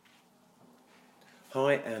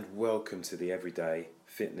Hi and welcome to the Everyday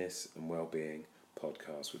Fitness and Wellbeing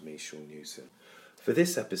podcast with me, Sean Newton. For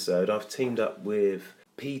this episode, I've teamed up with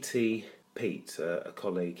PT Pete, a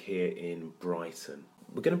colleague here in Brighton.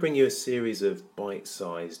 We're going to bring you a series of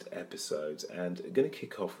bite-sized episodes, and we're going to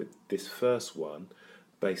kick off with this first one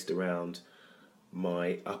based around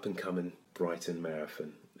my up-and-coming Brighton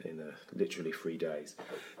Marathon in literally 3 days.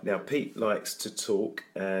 Now, Pete likes to talk,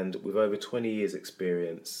 and with over 20 years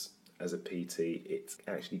experience as a PT, it's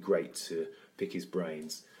actually great to pick his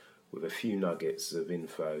brains with a few nuggets of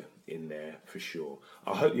info in there for sure.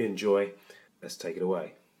 I hope you enjoy. Let's take it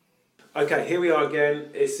away. Okay, here we are again.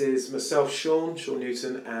 This is myself, Sean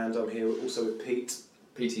Newton, and I'm here also with Pete.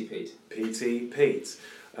 PT Pete. PT Pete.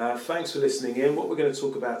 Thanks for listening in. What we're going to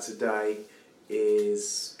talk about today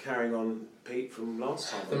is carrying on, Pete, from last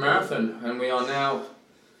time. The marathon, and we are now,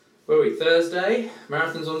 where are we, Thursday?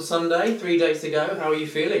 Marathon's on Sunday, 3 days to go. How are you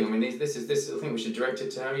feeling? I mean, this. I think we should direct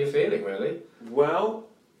it to how you're feeling, really. Well,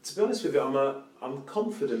 to be honest with you, I'm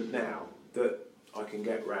confident now that I can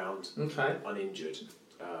get round uninjured.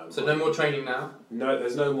 So no more training now? No,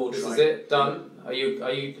 there's no more training. This is it, done? Are you?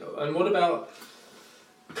 And what about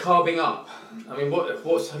carving up? I mean,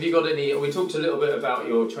 what have you got any? We talked a little bit about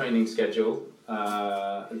your training schedule,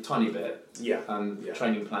 a tiny bit,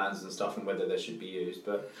 training plans and stuff, and whether they should be used.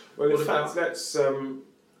 But well, in fact, let's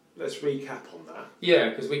recap on that. Yeah,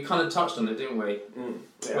 because we kind of touched on it, didn't we?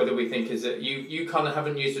 Whether we think is that you kind of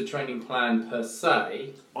haven't used a training plan per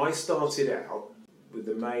se. I started out with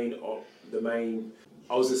the main.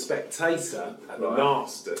 I was a spectator at the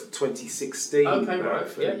last 2016. Okay, right.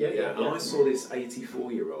 Yeah. And I saw this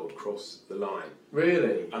 84-year-old cross the line.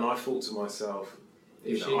 Really? And I thought to myself,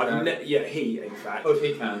 he, in fact. Oh, if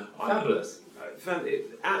he can. Fabulous. I found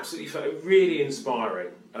it absolutely really inspiring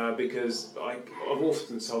because I've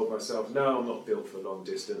often told myself, no, I'm not built for long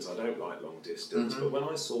distance. I don't like long distance. But when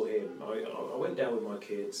I saw him, I went down with my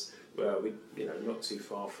kids. Not too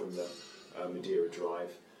far from the Madeira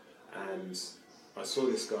Drive, and I saw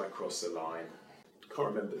this guy cross the line. Can't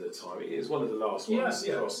remember the time. It was one of the last ones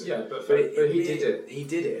to cross it. Yeah, but he did it. He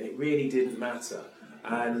did it, and it really didn't matter.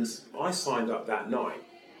 And I signed up that night.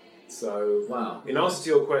 So, in answer to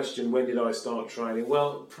your question, when did I start training?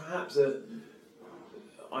 Well, perhaps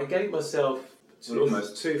I gave myself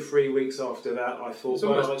almost 2-3 weeks after that. I thought it's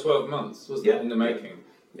almost 12 months, wasn't it, in the making?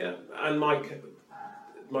 Yeah, and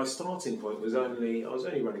my starting point was I was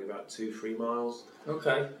only running about 2-3 miles.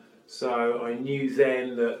 Okay. So I knew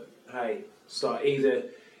then that, hey, start either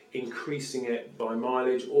increasing it by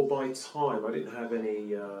mileage or by time. I didn't have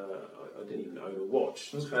any, I didn't even own a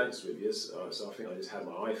watch, to be honest with you. So I think I just had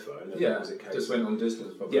my iPhone. And it was a case just went on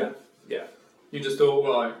distance probably. Yeah. You just thought,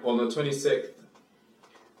 right, on the 26th,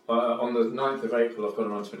 on the 9th of April, I've got to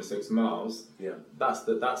run 26 miles. Yeah. That's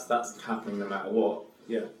happening no matter what.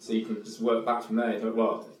 Yeah. So you can just work back from there. You think,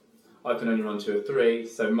 well, I can only run 2 or 3,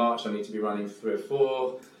 so March I need to be running 3 or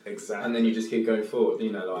 4. Exactly. And then you just keep going forward.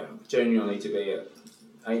 January I need to be at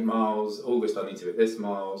 8 miles, August I need to be at this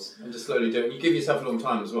miles, and just slowly do it. You give yourself a long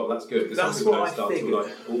time as well, that's good, because some people don't start till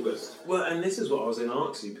August. Well, and this is what I was going to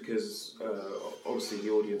ask you, because obviously the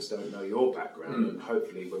audience don't know your background, and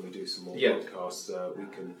hopefully when we do some more podcasts, we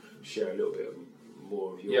can share a little bit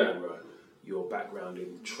more of your background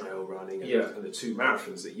in trail running and the 2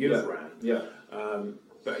 marathons that you've ran. Yeah.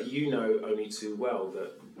 But you know only too well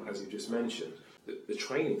that, as you just mentioned, the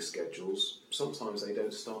training schedules, sometimes they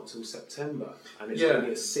don't start till September, and it's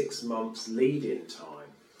only a 6 months lead-in time.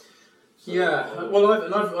 So, well,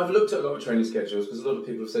 I've looked at a lot of training schedules, because a lot of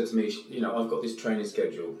people have said to me, I've got this training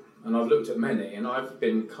schedule, and I've looked at many, and I've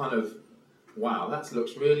been kind of, wow, that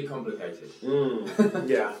looks really complicated.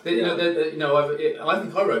 Yeah. I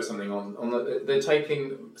think I wrote something on they're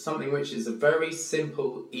taking something which is a very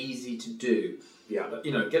simple, easy to do. Yeah.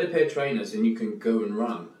 Get a pair of trainers and you can go and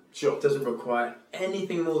run. Sure. It doesn't require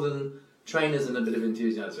anything more than trainers and a bit of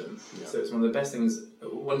enthusiasm. Yeah. So it's one of the best things,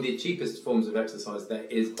 one of the cheapest forms of exercise there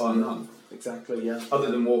is bar none. Exactly, yeah.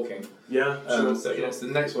 Other than walking. Yeah, sure. So it's the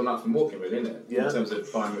next one up from walking, really, isn't it? Yeah. In terms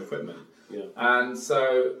of buying equipment. Yeah. And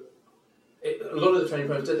so a lot of the training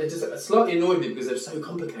programs, they just slightly annoyed me because they're so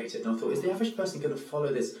complicated. And I thought, is the average person going to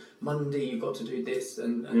follow this? Monday you've got to do this,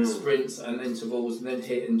 and sprints and intervals, and then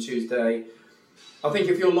HIIT, and Tuesday. I think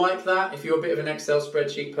if you're like that, if you're a bit of an Excel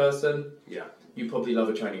spreadsheet person, you probably love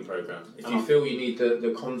a training program. If you feel you need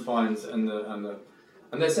the confines and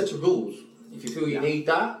there's such a rules. If you feel you need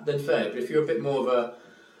that, then fair. But if you're a bit more of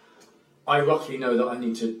I roughly know that I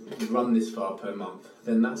need to run this far per month,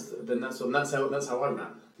 then that's how I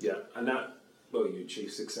ran. Yeah, and that well, you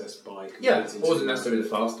achieve success by competing. Yeah, it wasn't necessarily the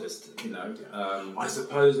fastest, you know. I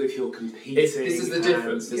suppose if you're competing, this is the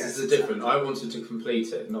difference. This yes, is the difference. I wanted to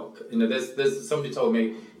complete it, not you know. There's somebody told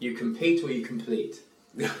me you compete or you complete.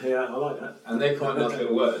 Yeah, I like that. And they're quite nice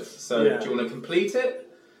little words. So Yeah. do you want to complete it?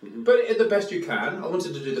 But it the best you can. I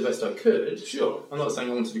wanted to do the best I could. Sure. I'm not saying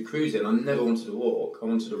I wanted to cruise in. I never wanted to walk. I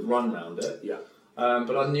wanted to run around it. Yeah.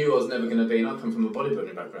 But I knew I was never going to be, and I come from a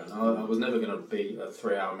bodybuilding background, I was never going to be a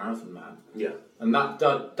 3-hour marathon man. Yeah. And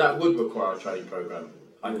that would require a training program,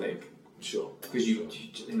 I think. Sure. Because you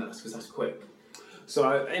know, because that's quick.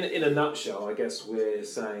 So, in a nutshell, I guess we're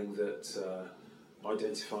saying that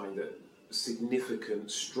identifying that significant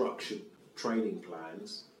structured training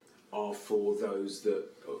plans are for those that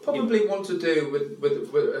Probably want to do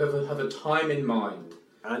with have a time in mind.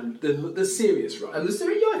 and the serious run. And the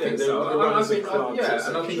series, yeah, I think so. I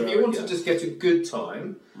think if you want to just get a good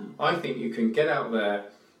time, I think you can get out there.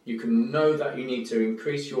 You can know that you need to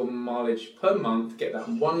increase your mileage per month, get that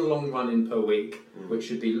one long run in per week, which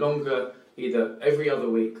should be longer either every other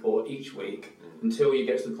week or each week, until you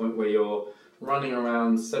get to the point where you're running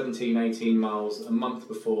around 17, 18 miles a month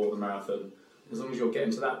before the marathon. As long as you're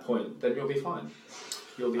getting to that point, then you'll be fine.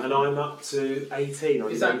 And I'm up to 18.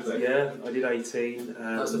 Exactly. I did 18.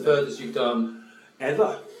 That's the furthest you've done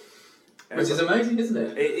ever. Which is amazing, isn't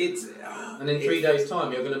it? And in 3 days'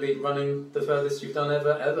 time, you're going to be running the furthest you've done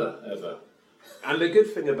ever. And the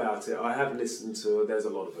good thing about it, I have listened to. There's a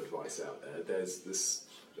lot of advice out there. There's this,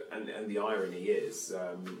 and the irony is,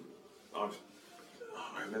 I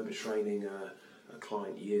remember training a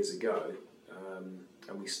client years ago,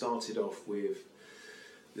 and we started off with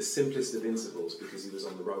the simplest of intervals because he was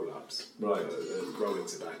on the roll-ups, right? Rolling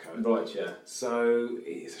tobacco, right? Yeah. So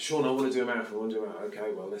he said, "Sean, I want to do a marathon.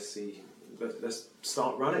 Okay, well, let's see. Let's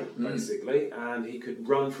start running, basically." And he could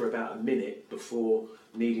run for about a minute before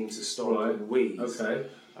needing to stop and wheeze. Okay.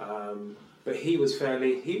 But he was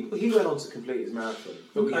he went on to complete his marathon.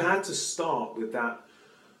 But we had to start with that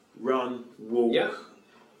run, walk. Yeah.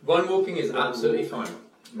 Run walking is absolutely fine.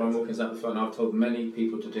 Run walking is absolutely fine. I've told many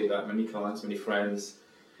people to do that, many clients, many friends.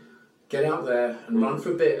 Get out there and run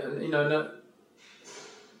for a bit, and you know,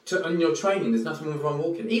 and your training, there's nothing wrong with run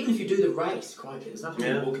walking. Even if you do the race, crikey, there's nothing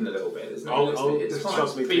wrong with walking a little bit. It's fine.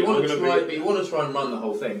 Trust me, but you want to try and run the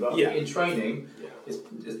whole thing. But in training, it's,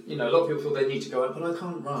 you know, a lot of people feel they need to go out, but I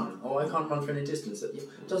can't run, or I can't run for any distance.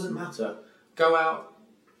 It doesn't matter. Go out.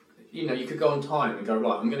 You know, you could go on time and go,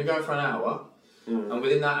 right, I'm going to go for an hour, and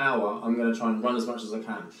within that hour, I'm going to try and run as much as I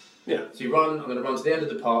can. Yeah. So you run, I'm going to run to the end of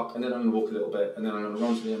the park, and then I'm going to walk a little bit, and then I'm going to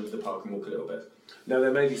run to the end of the park and walk a little bit. Now,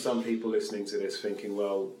 there may be some people listening to this thinking,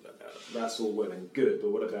 well, that's all well and good,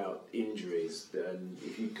 but what about injuries? And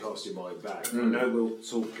if you cast your mind back, I know we'll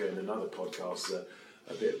talk in another podcast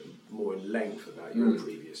a bit more in length about your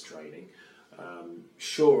previous training.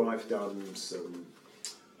 Sure, I've done some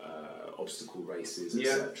obstacle races,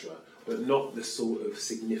 etc., but not the sort of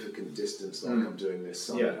significant distance like I'm doing this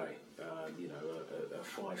Sunday. You know, a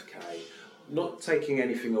 5K. Not taking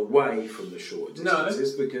anything away from the short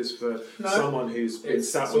distances, because for someone who's been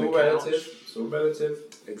sat on the couch, it's all relative.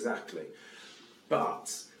 Exactly.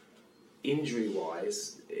 But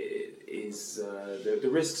injury-wise, the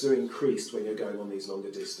risks are increased when you're going on these longer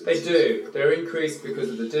distances. They do. They're increased because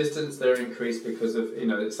of the distance. They're increased because of, you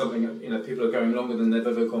know, it's something, you know, people are going longer than they've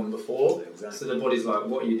ever gone before. Exactly. So the body's like,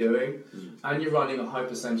 what are you doing? And you're running a high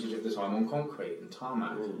percentage of the time on concrete and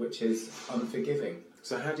tarmac, which is unforgiving.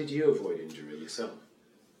 So how did you avoid injury yourself?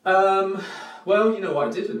 Well, you know, I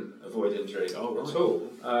didn't avoid injury at all.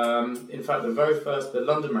 In fact, the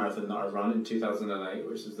London Marathon that I ran in 2008,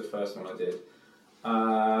 which was the first one I did,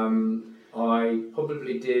 I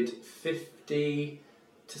probably did 50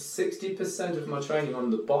 to 60% of my training on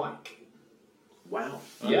the bike. Wow.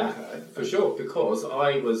 Yeah, okay. For sure, because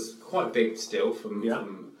I was quite big still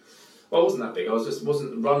well, I wasn't that big. I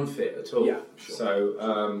wasn't run fit at all. Yeah, sure.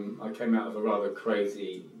 So I came out of a rather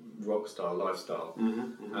crazy rock star lifestyle,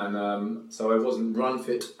 and so I wasn't run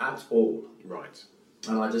fit at all. Right.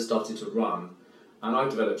 And I just started to run, and I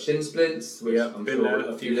developed shin splints, which I'm sure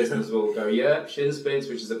a few listeners will go, shin splints,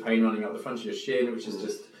 which is a pain running up the front of your shin, which is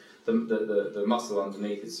just the muscle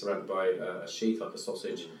underneath is surrounded by a sheath like a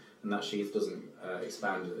sausage. And that sheath doesn't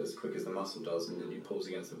expand as quick as the muscle does, and then it pulls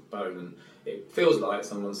against the bone, and it feels like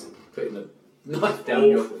someone's putting a knife down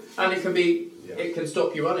your... And it can be, it can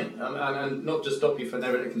stop you running, and not just stop you for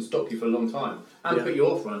there, it can stop you for a long time, and put you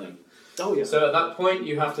off running. Oh yeah. So at that point,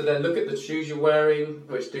 you have to then look at the shoes you're wearing,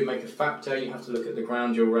 which do make a factor. You have to look at the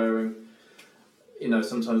ground you're wearing. You know,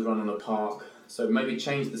 sometimes run on a park, so maybe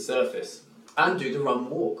change the surface, and do the run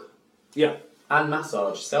walk. Yeah. And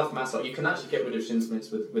massage, self-massage. You can actually get rid of shin splints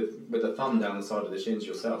with a thumb down the side of the shins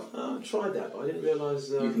yourself. Oh, I tried that, but I didn't realise...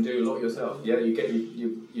 You can do a lot yourself. Yeah,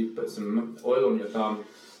 you put some oil on your thumb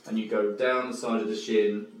and you go down the side of the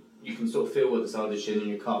shin. You can sort of feel where the side of the shin and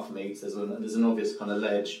your calf meets. There's an obvious kind of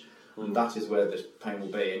ledge, and that is where the pain will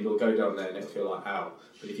be. And you'll go down there and it'll feel like ow.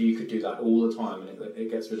 But if you could do that all the time, and it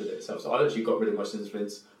gets rid of it itself. So I actually got rid of my shin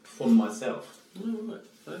splints from myself. Oh, right.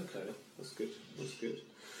 Okay, that's good. That's good.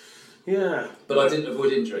 Yeah. But I didn't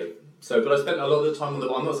avoid injury. But I spent a lot of the time on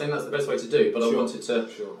the. I'm not saying that's the best way to do, but I wanted to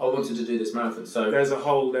do this marathon. So there's a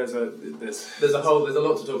lot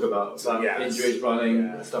to talk about injuries,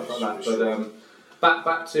 running, stuff like that. But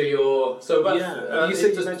back to your you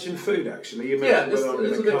said you mentioned food actually. You mentioned there's a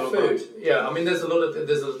little bit of food. Yeah, I mean there's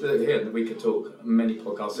here we could talk many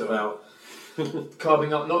podcasts about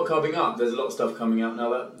carving up, not carving up. There's a lot of stuff coming out now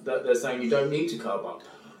that they're saying you don't need to carb up.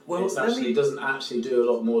 Well, it doesn't actually do a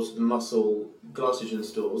lot more to the muscle glycogen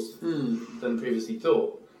stores than previously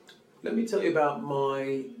thought. Let me tell you about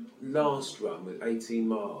my last run with 18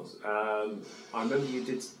 miles. I remember you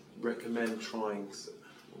did recommend trying...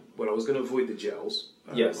 Well, I was going to avoid the gels.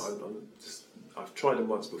 Yes. I've tried them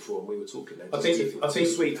once before and we were talking. I think too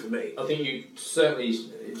sweet for me. I think you certainly...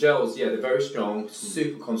 Gels, they're very strong,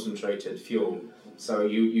 super concentrated fuel. So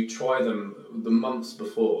you try them the months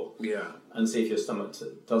before. Yeah. And see if your stomach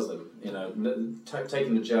does them. You know,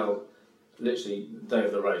 taking the gel, literally day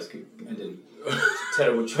of the race could end in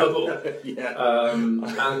terrible trouble. Yeah. I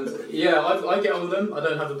get on with them. I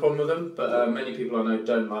don't have the problem with them, but many people I know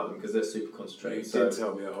don't like them because they're super concentrated. You did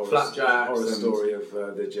tell me a horror story of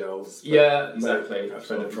the gels. Yeah, exactly. That's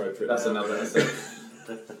inappropriate. That's for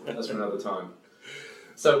another time.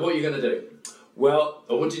 So what are you going to do? Well,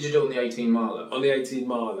 or what did you do on the 18 miler? On the 18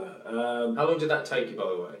 miler. How long did that take you, by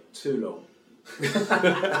the way? Too long.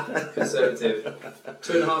 Conservative.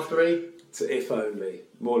 2.5, 3? If only.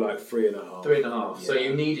 More like 3.5. 3.5. Yeah. So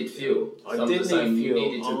you needed fuel. I did need fuel. You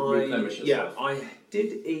needed to replenish yourself. Yeah, I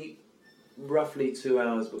did eat roughly 2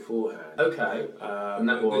 hours beforehand. Okay. And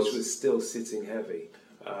that was? Which was still sitting heavy.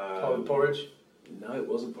 Porridge? No, it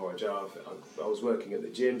wasn't porridge. I was working at the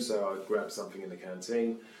gym, so I grabbed something in the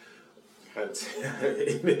canteen. In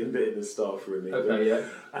the staff room. Okay, yeah.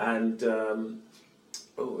 And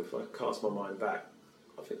if I cast my mind back,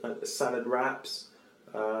 I think like the salad wraps.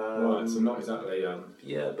 Right, so not exactly.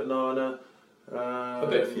 Banana. A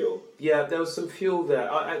bit of fuel. Yeah, there was some fuel there.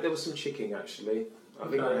 There was some chicken actually. I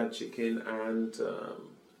think I had chicken, and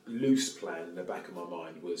loose plan in the back of my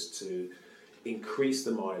mind was to increase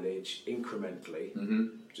the mileage incrementally,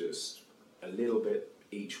 just a little bit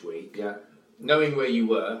each week. Yeah. Knowing where you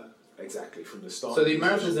were. Exactly, from the start. So the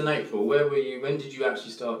marathon's in April. Where were you? When did you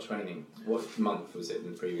actually start training? What month was it in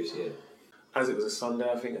the previous year? As it was a Sunday,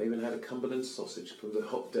 I think I even had a Cumberland sausage from the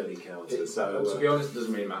hot deli counter. To be honest, it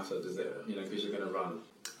doesn't really matter, does it? You know, because you're going to run.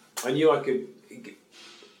 I knew I could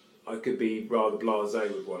be rather blasé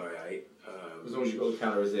with what I ate. As long as you got the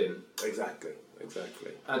calories in. Exactly.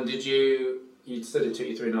 And did you said it took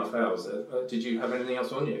you 3.5 hours. Did you have anything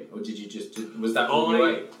else on you? Or did you was that all you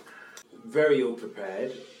ate? Very ill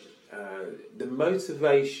prepared. The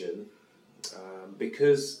motivation,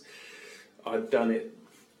 because I'd done it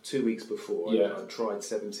 2 weeks before, I'd tried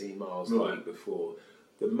 17 miles the week before.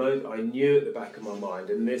 I knew at the back of my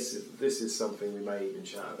mind, and this is something we may even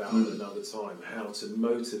chat about another time, how to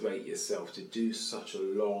motivate yourself to do such a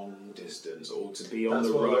long distance or to be on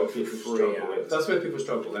the road for 3 hours. That's where people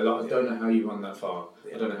struggle. They're like, I don't know how you run that far.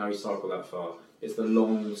 I don't know how you cycle that far. It's the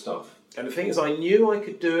long stuff. And the thing is, I knew I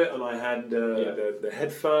could do it, and I had the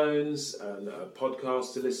headphones and a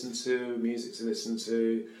podcast to listen to, music to listen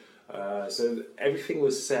to. So everything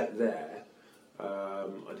was set there.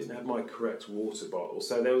 I didn't have my correct water bottle,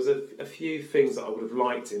 so there was a few things that I would have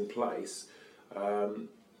liked in place. But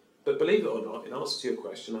believe it or not, in answer to your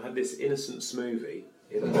question, I had this innocent smoothie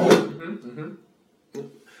in a bowl.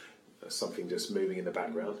 Something just moving in the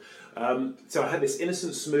background. So I had this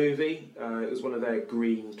innocent smoothie. It was one of their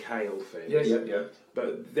green kale things. Yeah.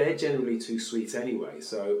 But they're generally too sweet anyway,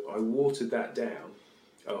 so I watered that down.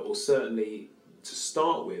 Or certainly, to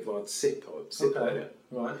start with, I'd sip on it.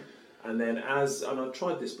 Right. And then and I've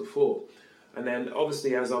tried this before, and then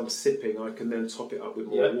obviously as I'm sipping, I can then top it up with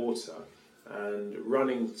more water. And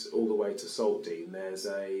running all the way to Saltdean, there's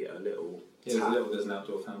a little tap. There's an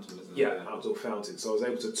outdoor fountain, isn't there? Yeah, outdoor fountain. So I was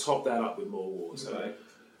able to top that up with more water. Okay.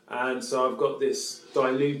 And so I've got this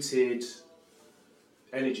diluted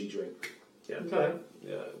energy drink. Yeah. Okay.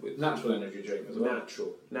 Yeah. With natural energy drink as well.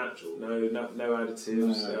 Natural. No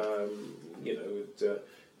additives. No. Would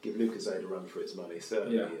give Lucozade a run for its money,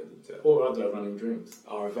 certainly. Yeah. And, or other running drinks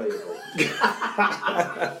are available.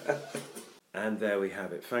 And there we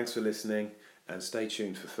have it. Thanks for listening, and stay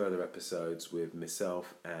tuned for further episodes with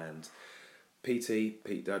myself and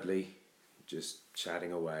Pete Dudley, just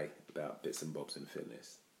chatting away about bits and bobs in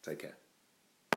fitness. Take care.